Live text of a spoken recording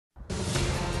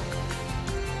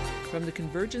From the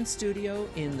Convergence Studio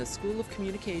in the School of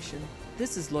Communication,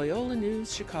 this is Loyola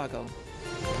News Chicago.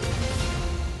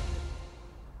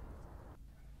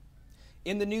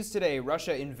 In the news today,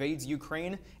 Russia invades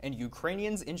Ukraine, and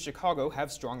Ukrainians in Chicago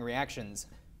have strong reactions.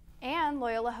 And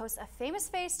Loyola hosts a famous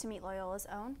face to meet Loyola's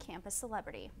own campus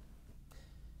celebrity.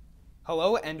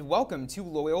 Hello and welcome to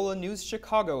Loyola News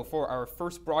Chicago for our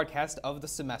first broadcast of the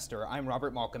semester. I'm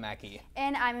Robert Malkamaki.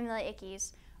 And I'm Amelia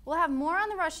Ickes. We'll have more on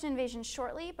the Russian invasion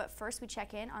shortly, but first we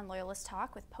check in on Loyola's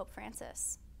talk with Pope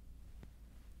Francis.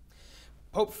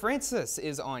 Pope Francis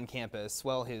is on campus.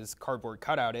 Well, his cardboard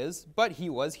cutout is, but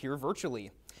he was here virtually.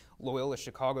 Loyola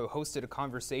Chicago hosted a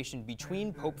conversation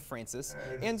between Pope Francis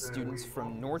and students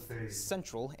from North,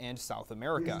 Central, and South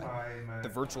America. The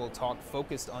virtual talk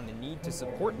focused on the need to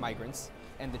support migrants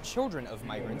and the children of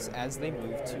migrants as they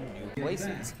move to new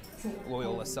places.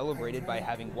 Loyola celebrated by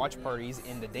having watch parties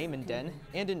in the Damon Den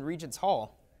and in Regents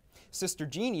Hall. Sister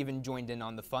Jean even joined in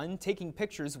on the fun, taking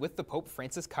pictures with the Pope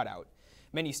Francis cutout.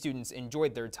 Many students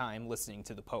enjoyed their time listening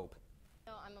to the Pope.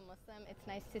 I'm a Muslim. It's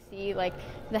nice to see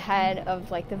the head of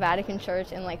the Vatican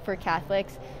Church and for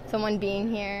Catholics, someone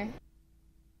being here.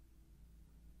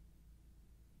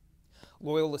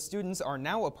 Loyola students are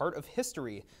now a part of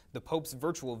history. The Pope's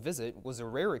virtual visit was a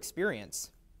rare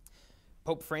experience.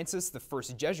 Pope Francis, the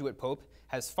first Jesuit Pope,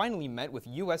 has finally met with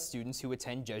U.S. students who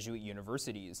attend Jesuit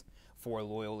universities. For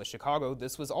Loyola Chicago,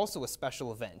 this was also a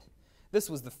special event. This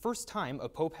was the first time a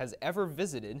Pope has ever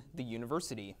visited the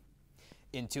university.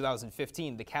 In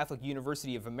 2015, the Catholic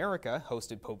University of America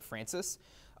hosted Pope Francis.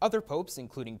 Other popes,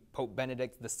 including Pope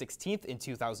Benedict XVI in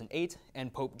 2008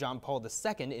 and Pope John Paul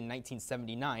II in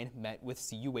 1979, met with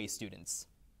CUA students.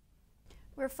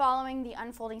 We're following the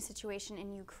unfolding situation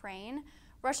in Ukraine.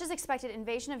 Russia's expected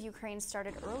invasion of Ukraine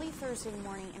started early Thursday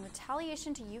morning in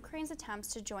retaliation to Ukraine's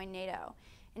attempts to join NATO.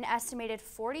 An estimated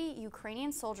 40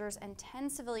 Ukrainian soldiers and 10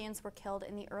 civilians were killed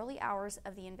in the early hours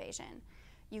of the invasion.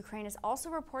 Ukraine is also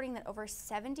reporting that over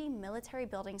 70 military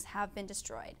buildings have been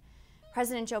destroyed.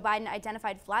 President Joe Biden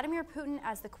identified Vladimir Putin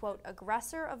as the, quote,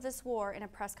 aggressor of this war in a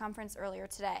press conference earlier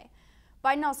today.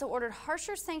 Biden also ordered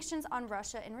harsher sanctions on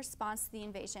Russia in response to the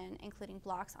invasion, including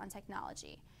blocks on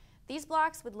technology. These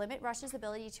blocks would limit Russia's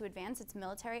ability to advance its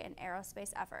military and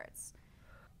aerospace efforts.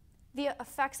 The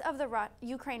effects of the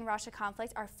Ukraine-Russia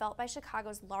conflict are felt by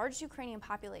Chicago's large Ukrainian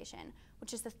population,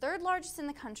 which is the third largest in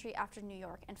the country after New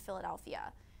York and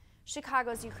Philadelphia.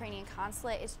 Chicago's Ukrainian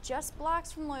consulate is just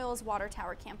blocks from Loyola's Water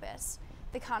Tower campus.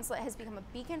 The consulate has become a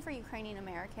beacon for Ukrainian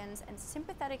Americans and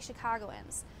sympathetic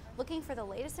Chicagoans looking for the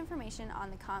latest information on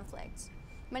the conflict.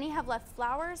 Many have left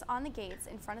flowers on the gates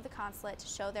in front of the consulate to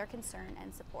show their concern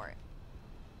and support.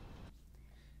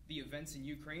 The events in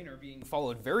Ukraine are being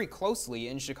followed very closely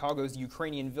in Chicago's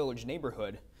Ukrainian Village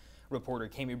neighborhood. Reporter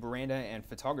Kami Baranda and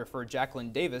photographer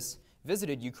Jacqueline Davis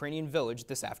visited Ukrainian Village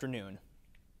this afternoon.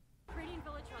 Ukrainian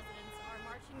Village residents are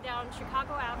marching down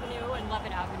Chicago Avenue and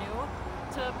Levitt Avenue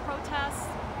to protest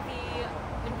the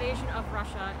invasion of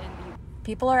Russia in the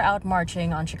People are out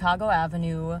marching on Chicago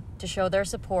Avenue to show their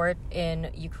support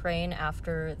in Ukraine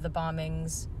after the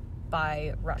bombings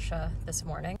by Russia this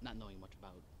morning. Not knowing much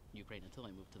about Ukraine until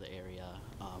I moved to the area.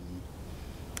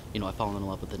 I've fallen in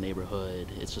love with the neighborhood.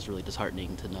 It's just really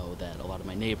disheartening to know that a lot of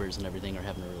my neighbors and everything are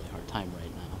having a really hard time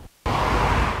right now.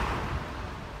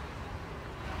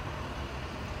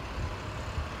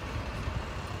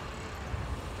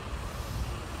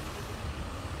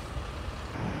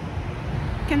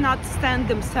 Cannot stand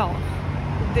themselves.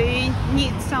 They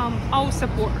need our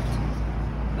support.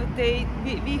 But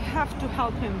we have to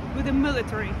help him with the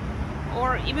military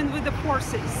or even with the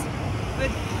forces.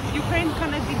 But Ukraine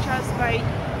cannot be just by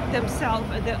themselves.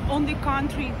 The only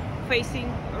country facing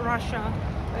Russia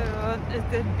as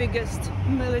the biggest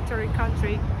military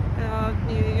country,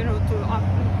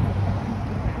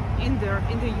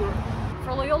 in the Europe.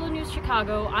 For Loyola News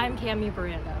Chicago, I'm Kami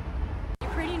Baranda.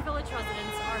 Ukrainian Village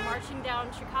residents are marching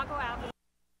down Chicago Avenue.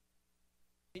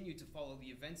 Continue to follow the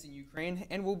events in Ukraine,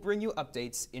 and we'll bring you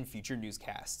updates in future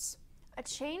newscasts. A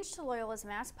change to Loyola's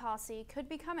mask policy could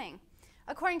be coming.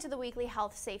 According to the weekly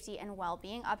Health, Safety, and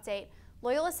Well-Being update,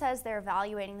 Loyola says they're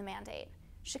evaluating the mandate.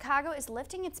 Chicago is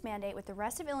lifting its mandate with the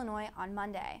rest of Illinois on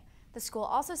Monday. The school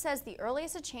also says the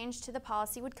earliest a change to the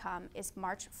policy would come is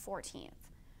March 14th.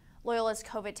 Loyola's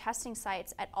COVID testing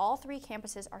sites at all three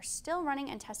campuses are still running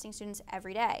and testing students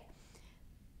every day.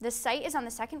 The site is on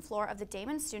the second floor of the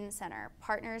Damon Student Center, it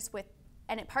partners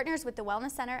with the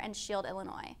Wellness Center and Shield,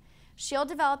 Illinois. Shield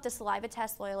developed the saliva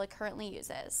test Loyola currently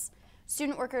uses.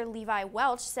 Student worker Levi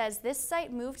Welch says this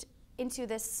site moved into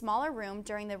this smaller room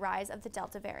during the rise of the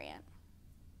Delta variant.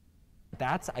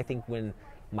 That's, I think, when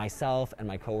myself and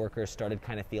my coworkers started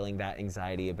kind of feeling that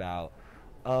anxiety about,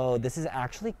 oh, this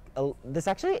actually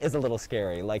is a little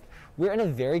scary. Like, we're in a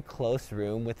very close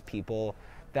room with people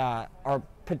that are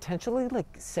potentially like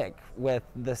sick with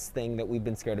this thing that we've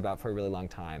been scared about for a really long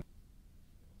time.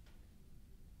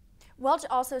 Welch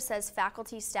also says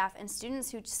faculty, staff, and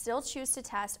students who still choose to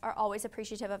test are always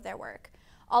appreciative of their work.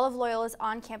 All of Loyola's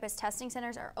on-campus testing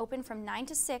centers are open from 9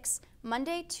 to 6,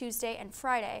 Monday, Tuesday, and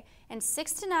Friday, and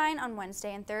 6 to 9 on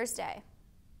Wednesday and Thursday.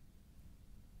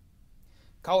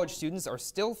 College students are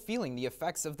still feeling the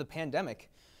effects of the pandemic.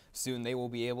 Soon they will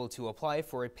be able to apply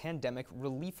for a pandemic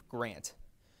relief grant.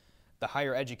 The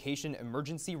Higher Education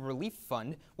Emergency Relief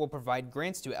Fund will provide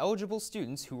grants to eligible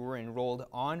students who were enrolled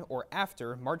on or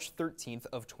after March 13th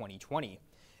of 2020.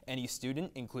 Any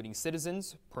student, including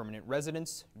citizens, permanent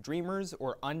residents, dreamers,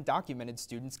 or undocumented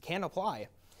students, can apply.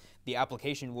 The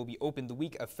application will be open the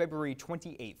week of February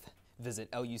 28th. Visit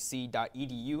luc.edu/HEERF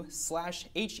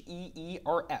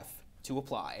to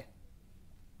apply.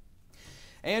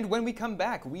 And when we come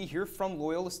back, we hear from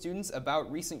Loyola students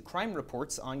about recent crime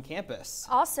reports on campus.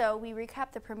 Also, we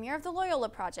recap the premiere of the Loyola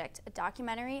Project, a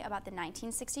documentary about the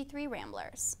 1963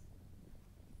 Ramblers.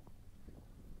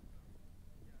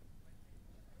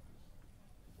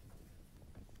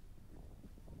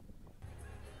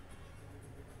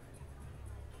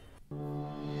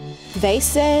 They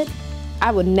said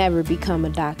I would never become a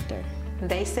doctor.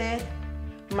 They said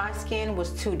my skin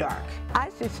was too dark. I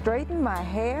should straighten my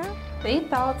hair. They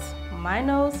thought my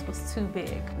nose was too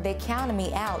big. They counted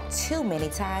me out too many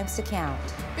times to count.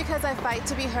 Because I fight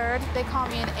to be heard, they call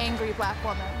me an angry black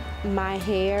woman. My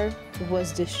hair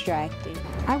was distracting.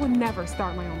 I would never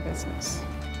start my own business.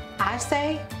 I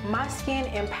say my skin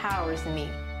empowers me.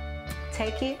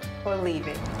 Take it or leave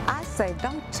it. I say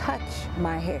don't touch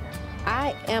my hair.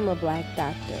 I am a black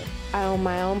doctor. I own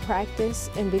my own practice,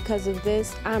 and because of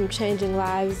this, I'm changing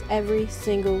lives every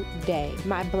single day.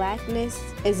 My blackness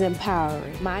is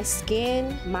empowering. My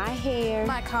skin, my hair,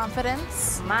 my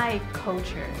confidence, my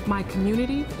culture. My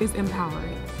community is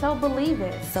empowering. So believe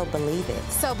it. So believe it.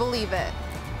 So believe it.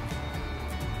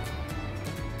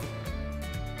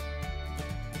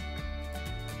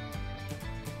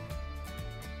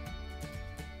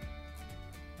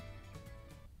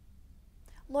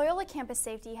 Loyola Campus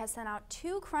Safety has sent out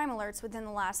 2 crime alerts within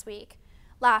the last week.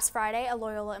 Last Friday, a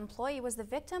Loyola employee was the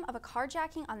victim of a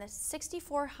carjacking on the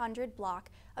 6400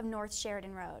 block of North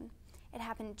Sheridan Road. It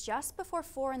happened just before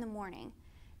 4 in the morning.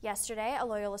 Yesterday, a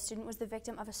Loyola student was the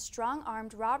victim of a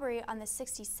strong-armed robbery on the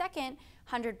 62nd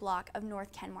 100 block of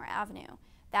North Kenmore Avenue.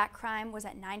 That crime was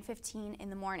at 9:15 in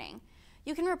the morning.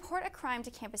 You can report a crime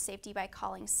to Campus Safety by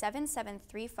calling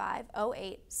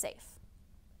 773508-SAFE.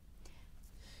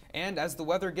 And as the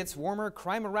weather gets warmer,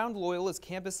 crime around Loyola's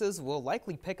campuses will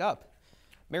likely pick up.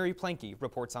 Mary Planke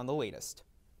reports on the latest.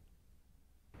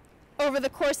 Over the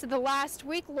course of the last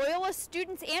week, Loyola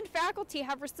students and faculty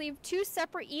have received 2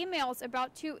 separate emails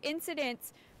about 2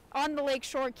 incidents on the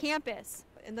Lakeshore campus.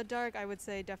 In the dark, I would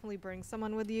say definitely bring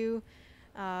someone with you,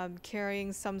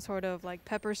 carrying some sort of like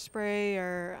pepper spray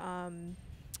or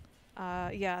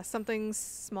yeah, something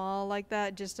small like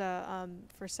that, just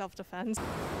for self-defense.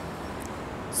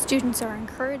 Students are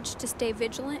encouraged to stay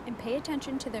vigilant and pay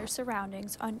attention to their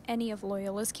surroundings on any of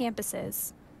Loyola's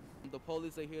campuses. The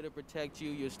police are here to protect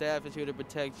you, your staff is here to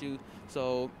protect you,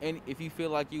 so if you feel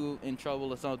like you're in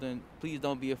trouble or something, please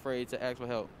don't be afraid to ask for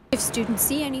help. If students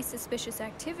see any suspicious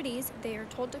activities, they are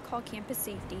told to call Campus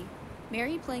Safety.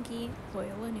 Mary Planke,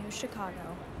 Loyola News,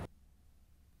 Chicago.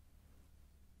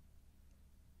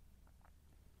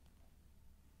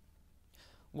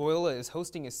 Loyola is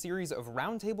hosting a series of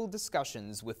roundtable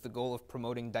discussions with the goal of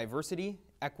promoting diversity,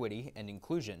 equity, and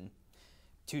inclusion.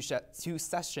 Two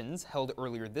sessions held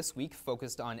earlier this week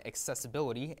focused on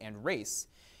accessibility and race.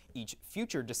 Each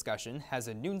future discussion has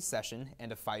a noon session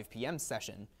and a 5 p.m.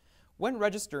 session. When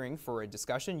registering for a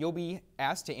discussion, you'll be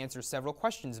asked to answer several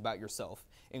questions about yourself,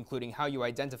 including how you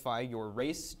identify your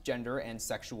race, gender, and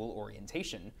sexual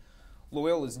orientation.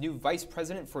 Loyola's new Vice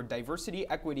President for Diversity,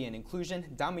 Equity, and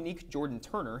Inclusion, Dominique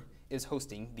Jordan-Turner, is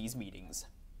hosting these meetings.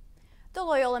 The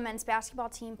Loyola men's basketball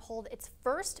team pulled its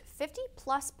first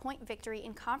 50-plus point victory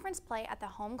in conference play at the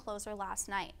home closer last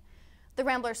night. The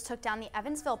Ramblers took down the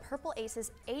Evansville Purple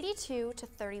Aces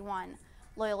 82-31.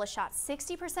 Loyola shot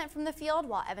 60% from the field,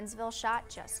 while Evansville shot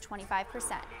just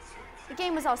 25%. The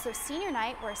game was also senior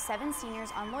night, where 7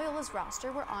 seniors on Loyola's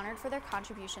roster were honored for their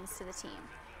contributions to the team.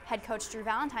 Head coach Drew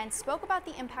Valentine spoke about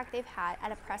the impact they've had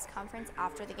at a press conference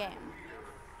after the game.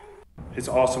 It's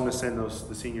awesome to send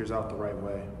the seniors out the right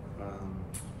way.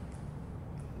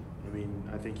 I mean,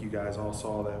 I think you guys all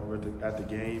saw that we're at the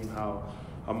game, how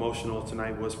emotional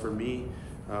tonight was for me.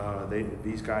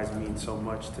 These guys mean so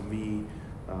much to me.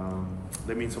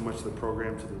 They mean so much to the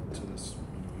program, to this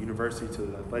university, to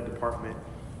the athletic department,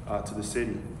 to the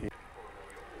city.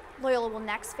 Loyola will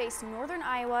next face Northern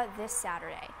Iowa this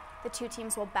Saturday. The two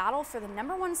teams will battle for the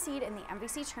 #1 seed in the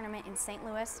MVC tournament in St.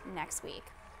 Louis next week.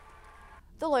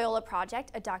 The Loyola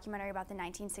Project, a documentary about the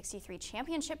 1963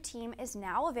 championship team, is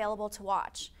now available to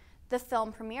watch. The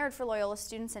film premiered for Loyola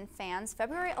students and fans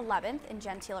February 11th in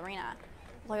Gentile Arena.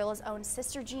 Loyola's own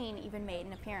Sister Jean even made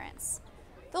an appearance.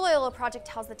 The Loyola Project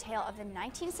tells the tale of the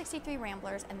 1963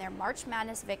 Ramblers and their March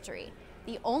Madness victory,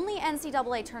 the only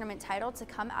NCAA tournament title to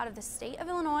come out of the state of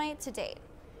Illinois to date.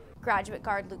 Graduate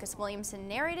guard Lucas Williamson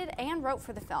narrated and wrote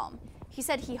for the film. He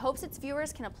said he hopes its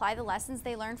viewers can apply the lessons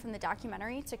they learned from the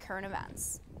documentary to current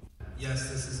events. Yes,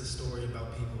 this is a story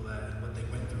about people and what they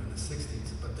went through in the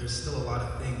 60s, but there's still a lot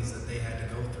of things that they had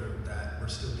to go through that we're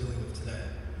still dealing with today.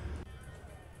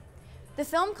 The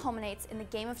film culminates in the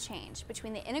game of change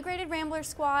between the integrated Rambler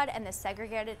squad and the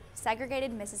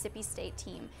segregated Mississippi State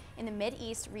team in the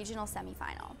Mid-East Regional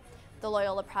Semifinal. The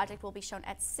Loyola Project will be shown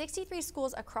at 63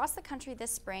 schools across the country this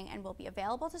spring and will be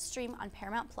available to stream on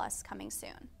Paramount Plus coming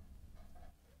soon.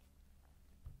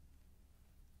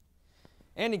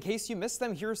 And in case you missed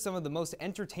them, here are some of the most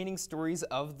entertaining stories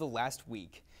of the last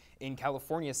week. In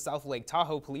California's South Lake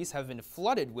Tahoe, police have been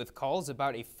flooded with calls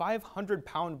about a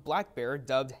 500-pound black bear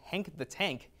dubbed Hank the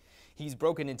Tank. He's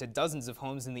broken into dozens of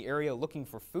homes in the area looking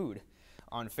for food.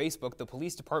 On Facebook, the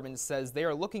police department says they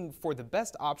are looking for the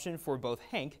best option for both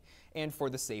Hank and for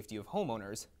the safety of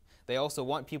homeowners. They also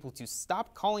want people to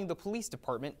stop calling the police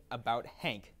department about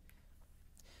Hank.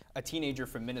 A teenager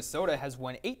from Minnesota has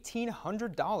won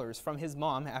 $1,800 from his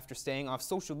mom after staying off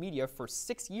social media for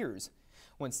 6 years.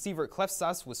 When Sievert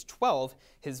Klefsas was 12,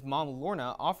 his mom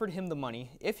Lorna offered him the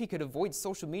money if he could avoid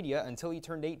social media until he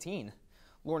turned 18.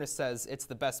 Lorna says it's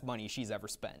the best money she's ever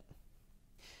spent.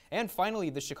 And finally,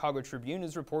 the Chicago Tribune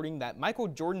is reporting that Michael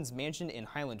Jordan's mansion in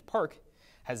Highland Park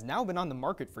has now been on the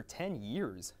market for 10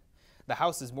 years. The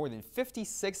house is more than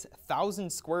 56,000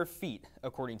 square feet,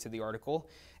 according to the article,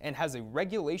 and has a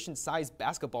regulation-sized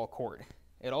basketball court.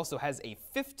 It also has a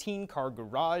 15-car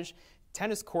garage,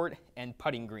 tennis court, and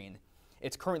putting green.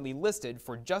 It's currently listed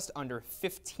for just under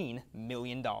 $15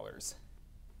 million.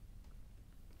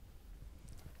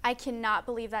 I cannot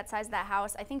believe that size of that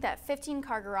house. I think that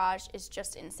 15-car garage is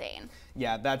just insane.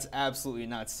 Yeah, that's absolutely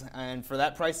nuts. And for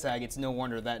that price tag, it's no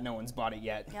wonder that no one's bought it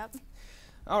yet. Yep.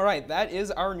 All right, that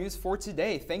is our news for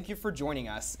today. Thank you for joining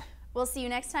us. We'll see you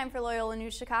next time for Loyola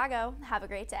News Chicago. Have a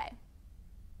great day.